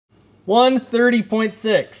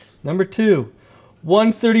130.6. Number 2,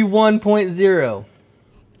 131.0.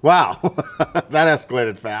 Wow, that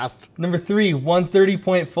escalated fast. Number 3,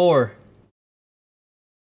 130.4.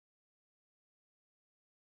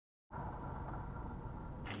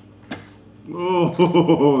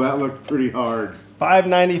 Oh, that looked pretty hard.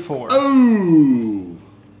 594. Oh!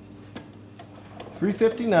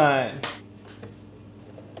 359.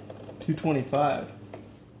 225.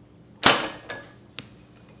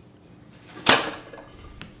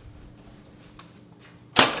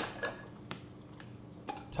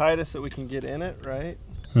 Tightest that we can get in it, right?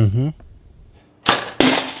 Mm-hmm.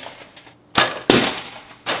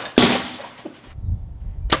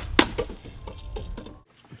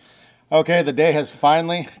 Okay, the day has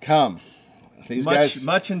finally come. These guys,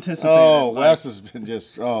 much anticipated. Oh, Wes has been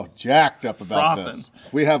just jacked up about frothing. this.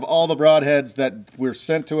 We have all the broadheads that were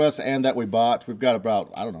sent to us and that we bought. We've got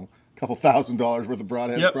about, I don't know, a couple $1,000s worth of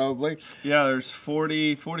broadheads probably. Yeah, there's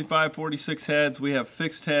 40, 45, 46 heads. We have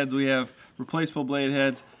fixed heads. We have replaceable blade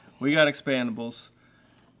heads. We got expandables.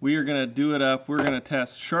 We are gonna do it up. We're gonna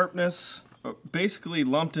test sharpness, basically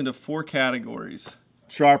lumped into 4 categories.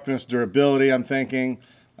 Sharpness, durability, I'm thinking.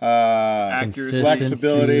 Accuracy.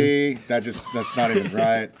 Flexibility, that's not even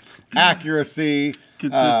right. Accuracy.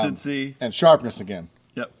 Consistency. And sharpness again.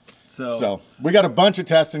 Yep. So we got a bunch of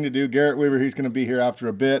testing to do. Garrett Weaver, he's going to be here after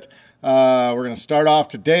a bit. We're going to start off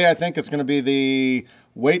today. I think it's going to be the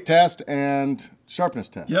weight test and sharpness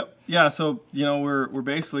test. Yep. Yeah. So we're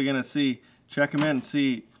basically going to check them in and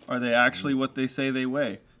see, are they actually what they say they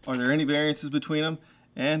weigh? Are there any variances between them?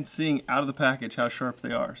 And seeing out of the package how sharp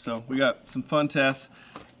they are. So we got some fun tests.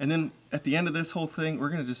 And then at the end of this whole thing, we're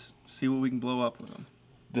going to just see what we can blow up with them.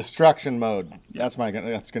 Destruction mode. Yep.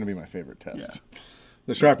 That's going to be my favorite test. Yeah.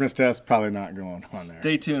 The sharpness test, probably not going on there.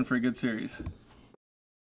 Stay tuned for a good series.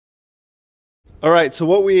 All right, so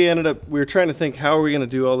what we were trying to think, how are we going to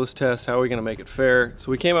do all this tests? How are we going to make it fair? So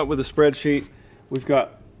we came up with a spreadsheet. We've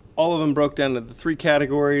got all of them broke down into the 3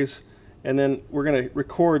 categories. And then we're going to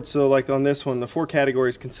record, so like on this one, the 4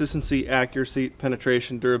 categories: consistency, accuracy,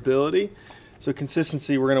 penetration, durability. So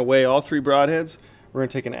consistency, we're going to weigh all 3 broadheads. We're going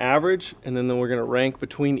to take an average, and then we're going to rank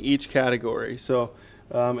between each category. So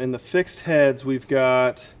in the fixed heads, we've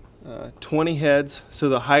got 20 heads. So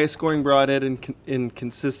the highest scoring broadhead in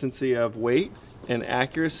consistency of weight and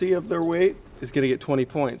accuracy of their weight is going to get 20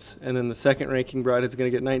 points. And then the second ranking broadhead is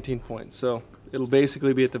going to get 19 points. So it'll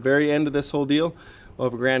basically be at the very end of this whole deal. We'll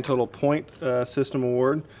have a grand total point system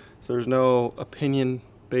award. So there's no opinion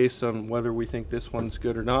based on whether we think this one's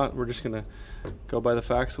good or not. We're just going to go by the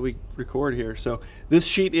facts that we record here. So this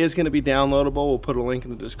sheet is going to be downloadable. We'll put a link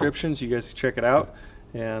in the description so you guys can check it out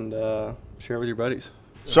and share it with your buddies.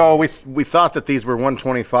 So we thought that these were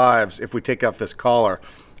 125s if we take off this collar.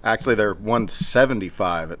 Actually, they're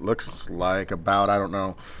 175. It looks like about, I don't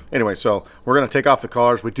know. Anyway, so we're going to take off the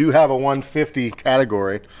collars. We do have a 150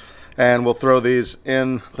 category, and we'll throw these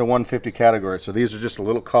in the 150 category. So these are just a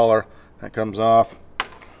little collar that comes off.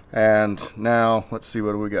 And now, let's see,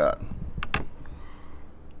 what do we got?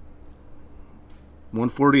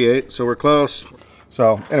 148, so we're close.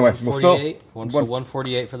 So anyway, we'll still... So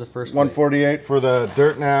 148 for the first 148 weight. For the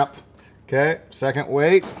dirt nap. Okay, second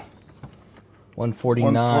weight.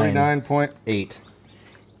 149.8.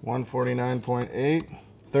 149.8.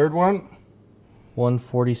 Third one.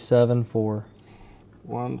 147.4.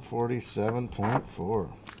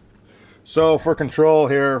 147.4. So for control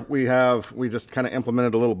here, we just kind of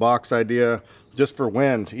implemented a little box idea just for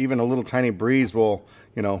wind. Even a little tiny breeze will,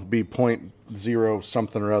 be 0.0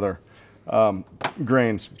 something or other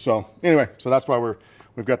grains. So anyway, so that's why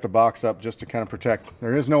we've got the box up, just to kind of protect.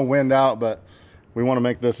 There is no wind out, but we want to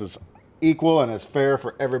make this as equal and as fair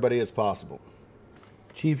for everybody as possible.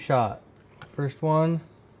 Cheap shot. First one,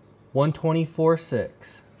 124.6.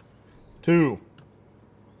 2.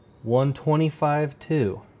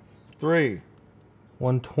 125.2. 3.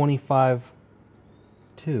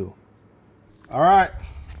 125.2. All right.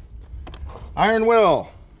 Iron Will,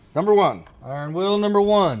 number 1. Iron Will number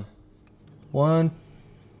 1.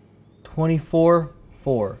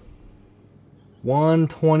 124.4.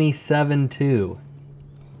 127.2.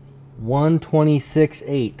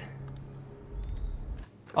 126.8.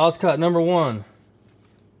 Oscut number 1.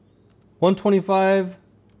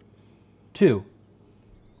 125.2.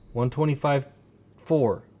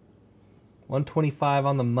 125.4. 125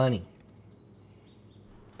 on the money.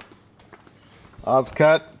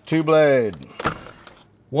 Oscut 2 blade.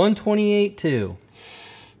 128.2.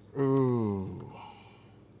 Ooh.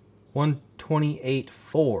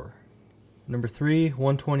 128.4. Number 3,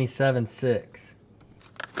 127.6.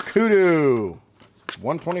 Kudu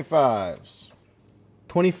 125s.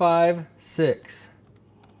 25, 6.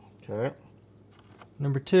 Okay.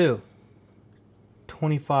 Number 2,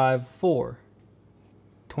 25, 4.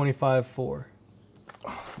 25, 4.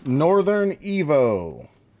 Northern Evo.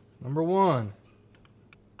 Number 1,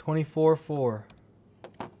 24, 4.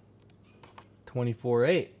 24,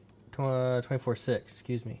 8. 24, 6,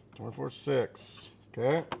 excuse me. 24, 6.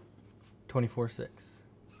 Okay. 24, 6.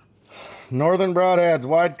 Northern Broadheads,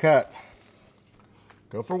 wide cut.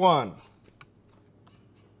 Go for 1.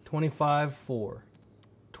 25, 4.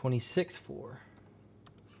 26, 4.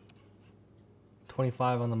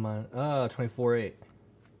 25 on the money. 24, 8.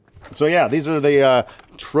 So yeah, these are the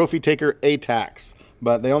Trophy Taker ATACs,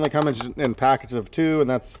 but they only come in packages of 2, and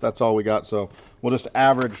that's all we got. So we'll just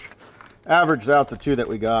average out the 2 that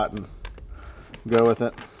we got and go with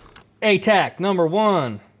it. ATAC number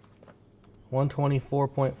 1,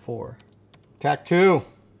 124.4. TAC 2.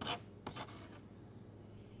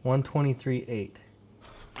 123, 8.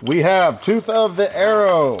 We have Tooth of the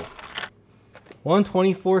Arrow.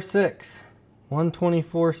 124, 6.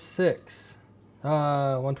 124, 6.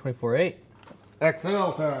 124, 8.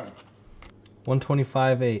 XL time.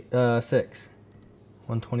 125, 8. 6.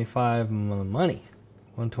 125 money.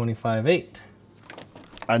 125, 8.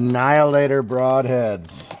 Annihilator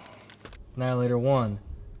Broadheads. Annihilator 1.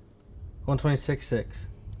 126, 6.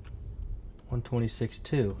 126,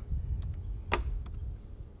 2.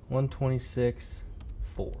 126,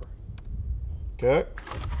 4. Okay.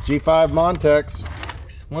 G5 Montex.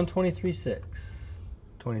 123, 6.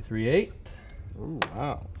 23, 8. Ooh,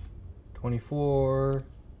 wow. 24.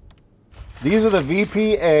 These are the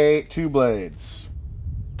VPA 2 blades.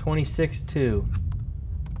 26, 2.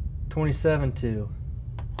 27, 2.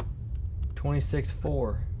 26,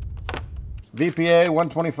 4. VPA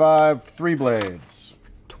 125 3 blades.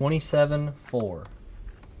 27, 4.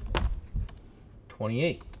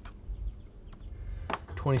 28.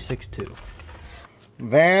 26, 2.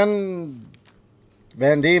 Van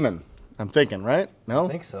Diemen. I'm thinking, right? No?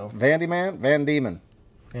 I think so. Van Diemen? Van Diemen.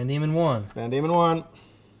 Van Diemen 1. Van Diemen 1.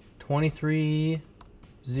 23,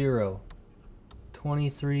 0.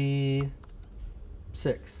 23,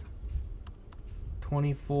 6.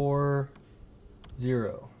 24,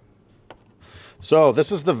 0. So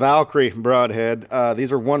this is the Valkyrie Broadhead.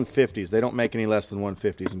 These are 150s. They don't make any less than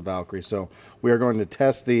 150s in Valkyrie. So we are going to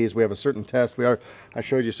test these. We have a certain test. I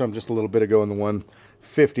showed you some just a little bit ago in the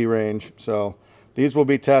 150 range. So these will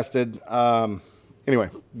be tested anyway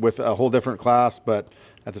with a whole different class. But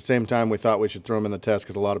at the same time, we thought we should throw them in the test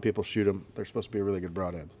because a lot of people shoot them. They're supposed to be a really good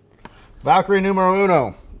broadhead. Valkyrie numero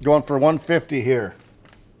uno. Going for 150 here.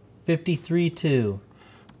 53, 2.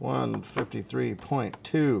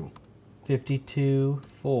 153.2. 52,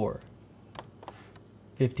 4.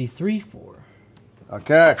 53, 4.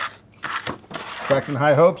 Okay. Expecting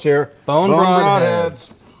high hopes here. Bone Broadheads.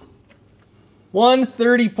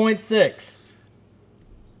 130.6.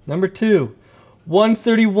 Number 2,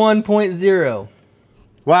 131.0.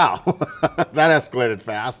 Wow. That escalated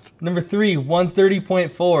fast. Number 3,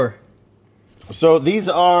 130.4. So these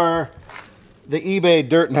are the eBay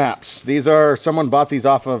dirt naps. These are, someone bought these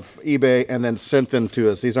off of eBay and then sent them to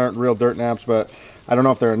us. These aren't real dirt naps, but I don't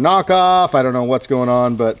know if they're a knockoff. I don't know what's going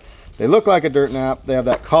on, but they look like a dirt nap. They have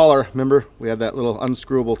that collar. Remember, we had that little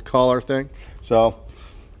unscrewable collar thing. So,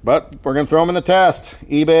 but we're gonna throw them in the test.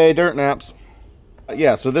 eBay dirt naps.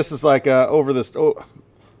 Yeah, so this is like overseas.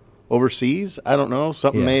 I don't know,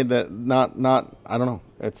 something made that not. I don't know.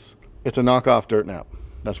 It's a knockoff dirt nap.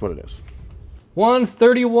 That's what it is.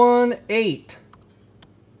 131, 8.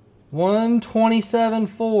 127,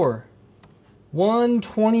 4.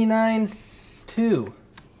 129, 2.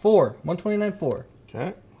 4. 129, 4.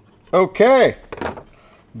 Okay. Okay.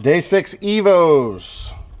 Day 6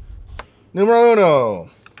 Evos. Numero uno.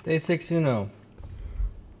 Day 6 Uno.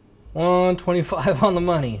 125 on the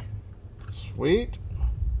money. Sweet.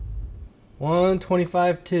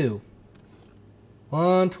 125, 2.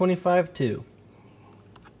 125, 2.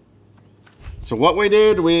 So what we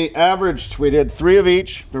did, we did 3 of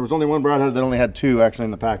each. There was only one broadhead that only had 2 actually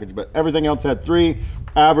in the package, but everything else had 3.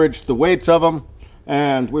 Averaged the weights of them,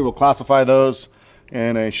 and we will classify those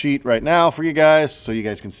in a sheet right now for you guys so you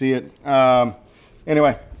guys can see it.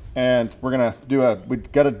 Anyway, and we're gonna do we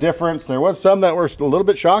got a difference. There was some that were a little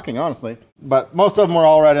bit shocking, honestly, but most of them were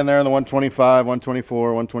all right in there in the 125, 124,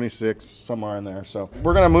 126, somewhere in there. So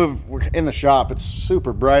we're gonna move. We're in the shop. It's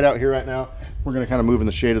super bright out here right now. We're gonna kind of move in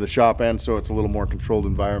the shade of the shop end so it's a little more controlled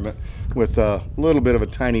environment with a little bit of a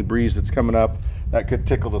tiny breeze that's coming up that could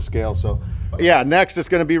tickle the scale. So yeah, next it's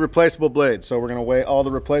gonna be replaceable blades. So we're gonna weigh all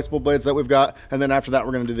the replaceable blades that we've got, and then after that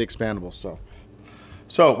we're gonna do the expandables.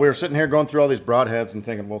 So we were sitting here going through all these broadheads and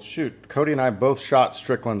thinking, well, shoot, Cody and I both shot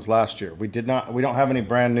Stricklands last year. We don't have any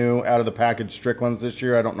brand new out of the package Stricklands this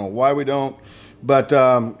year. I don't know why we don't, but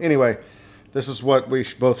anyway, this is what we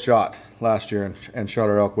both shot last year and shot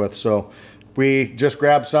our elk with. So we just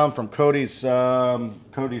grabbed some from Cody's spare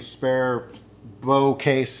bow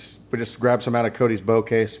case. We just grabbed some out of Cody's bow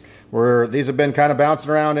case. These have been kind of bouncing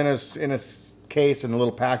around in his case in a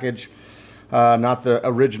little package. Not the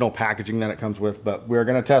original packaging that it comes with, but we're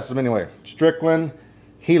going to test them anyway. Strickland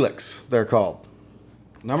Helix, they're called.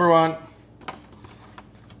 Number one.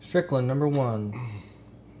 Strickland number 1.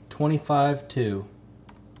 25-2.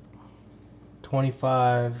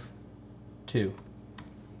 25-2.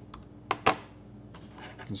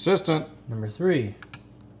 Consistent. Number 3.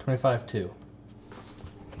 25-2.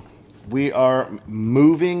 We are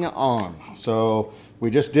moving on. So we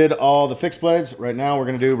just did all the fixed blades. Right now we're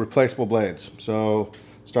going to do replaceable blades. So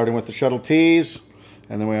starting with the shuttle tees,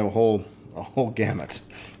 and then we have a whole gamut.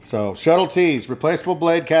 So shuttle tees, replaceable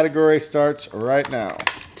blade category starts right now.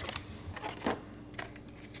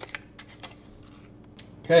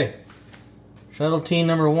 Okay. Shuttle tee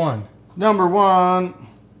number 1. Number 1.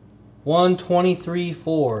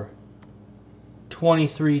 123-4.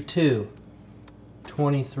 23-2.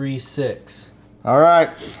 23-6. All right,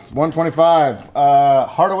 125.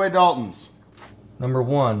 Hardaway Daltons. Number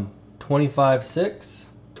 1. 25-6.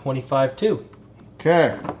 25-2.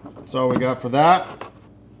 Okay, that's all we got for that.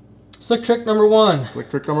 Slick trick number 1. Quick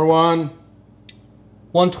trick number 1.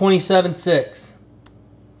 127-6.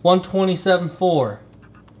 127-4.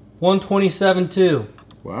 127-2.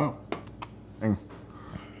 Wow. And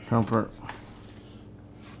comfort.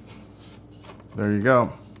 There you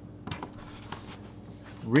go.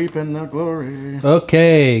 Reaping the glory.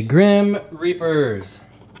 Okay, Grim Reapers.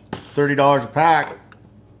 $30 a pack.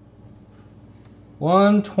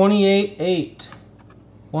 128-8.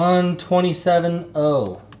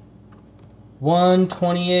 127-0.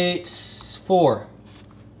 128-4.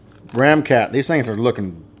 Ramcat. These things are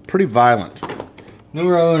looking pretty violent.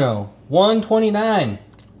 Numero uno. 129.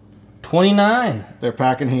 29. They're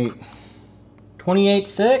packing heat.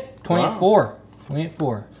 28-6. 24. Wow.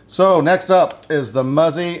 28-4. So next up is the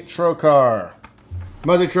Muzzy Trocar.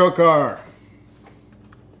 Muzzy Trocar.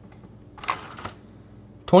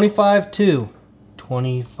 25-2.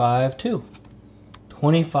 25-2.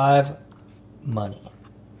 25 money.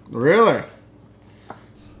 Really?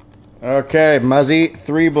 Okay, Muzzy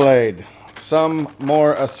 3-blade. Some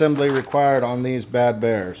more assembly required on these bad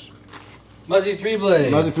bears. Muzzy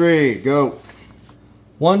 3-blade. Muzzy 3, go.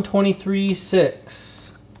 123-6.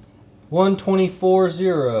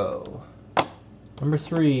 124-0. Number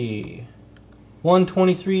 3.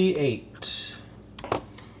 123-8.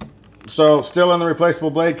 So still in the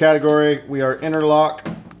replaceable blade category, we are interlock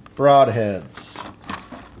broadheads.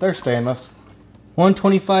 They're stainless.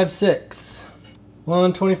 125-6.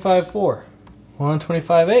 125-4.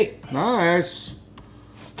 125-8. Nice.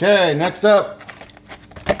 Okay, next up.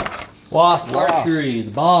 Wasp Archery,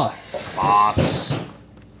 the boss. Boss.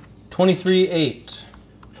 23-8.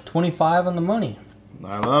 25 on the money.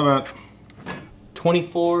 I love it.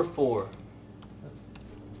 24-4.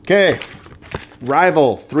 Okay,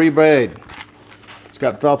 Rival 3-blade. It's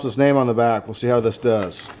got Phelps' name on the back. We'll see how this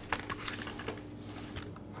does.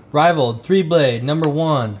 Rival 3-blade, number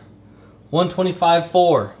 1. 125-4.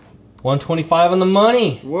 125 on the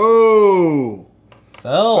money. Whoa!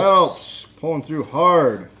 Phelps. Phelps pulling through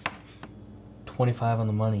hard. 25 on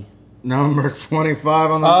the money. Number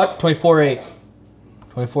 25 on the 24-8.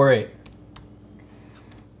 24-8.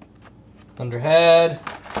 Underhead.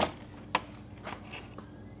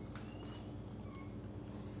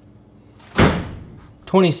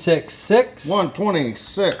 $26.6.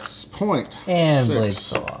 126.6. And blades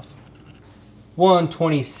fell off.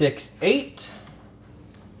 126.8.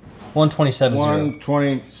 127.0.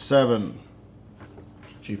 127.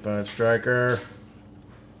 G5 Striker.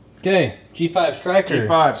 Okay, G5 Striker.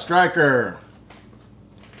 G5 Striker.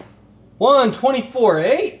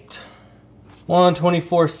 124.8.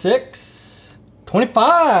 124.6.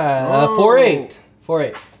 25. Oh. 4.8.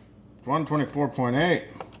 4.8. 124.8.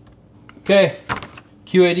 Okay.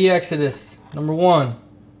 QAD Exodus. Number 1.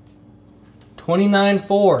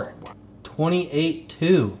 29.4.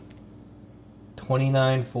 28.2.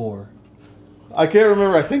 29.4. I can't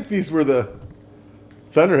remember. I think these were the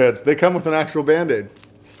Thunderheads. They come with an actual Band-Aid,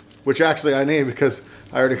 which actually I need because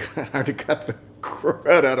I already got the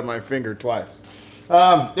crud out of my finger twice.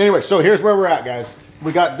 Anyway, so here's where we're at, guys.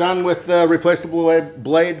 We got done with the replaceable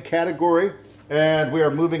blade category, and we are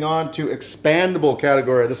moving on to expandable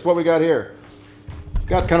category. This is what we got here.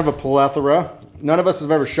 Got kind of a plethora None of us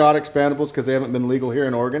have ever shot expandables because they haven't been legal here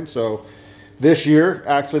in Oregon. So this year,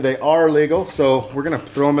 actually, they are legal. So we're going to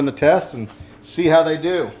throw them in the test and see how they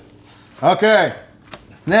do. Okay,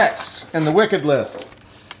 next in the wicked list,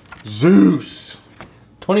 Zeus.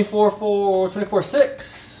 24-4, 24-6,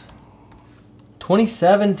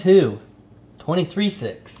 27-2,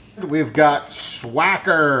 23-6. We've got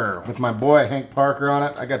Swacker with my boy Hank Parker on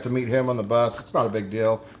it. I got to meet him on the bus. It's not a big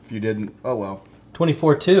deal. If you didn't, oh well.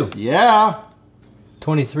 24-2. Yeah.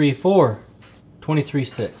 23-4,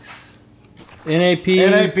 23-6. NAP.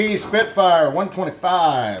 NAP Spitfire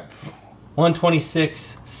 125.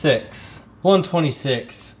 126-6.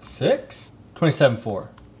 126-6. 27-4.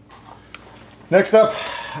 Next up,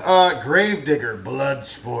 Gravedigger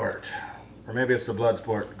Bloodsport. Or maybe it's the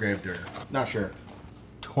Bloodsport Gravedigger. Not sure.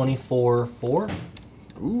 24-4.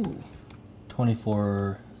 Ooh.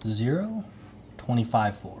 24-0.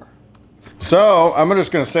 25-4. So, I'm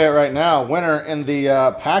just going to say it right now. Winner in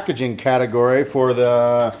the packaging category for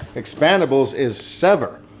the expandables is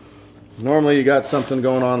Sever. Normally you got something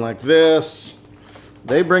going on like this.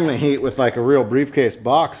 They bring the heat with like a real briefcase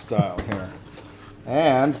box style here.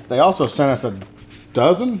 And they also sent us a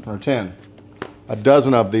dozen or 10? A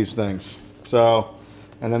dozen of these things. So,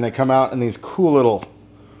 and then they come out in these cool little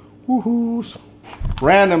woohoos.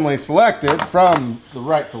 Randomly selected from the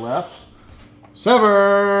right to left.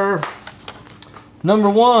 Sever!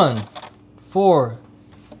 Number 1 for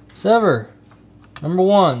Sever. Number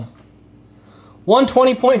 1.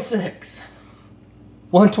 120.6.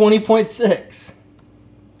 120.6.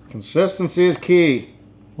 Consistency is key.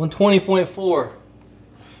 120.4.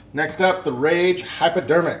 Next up, the Rage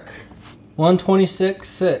Hypodermic.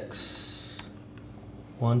 126.6.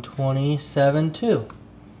 127.2.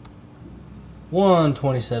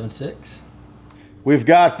 127.6. We've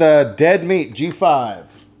got the Dead Meat G5.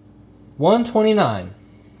 129.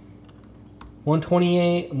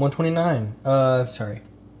 128. 129. Sorry.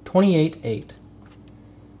 28.8.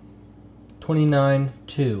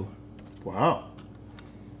 29.2. Wow.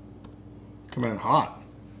 Coming in hot.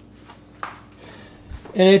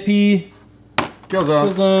 NAP.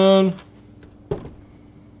 Killzone. Killzone.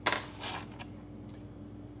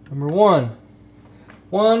 Number 1.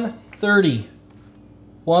 130.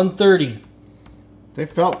 130. They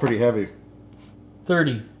felt pretty heavy.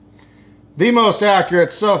 30. The most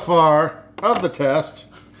accurate so far of the test.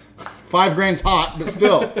 5 grains hot, but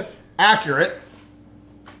still accurate.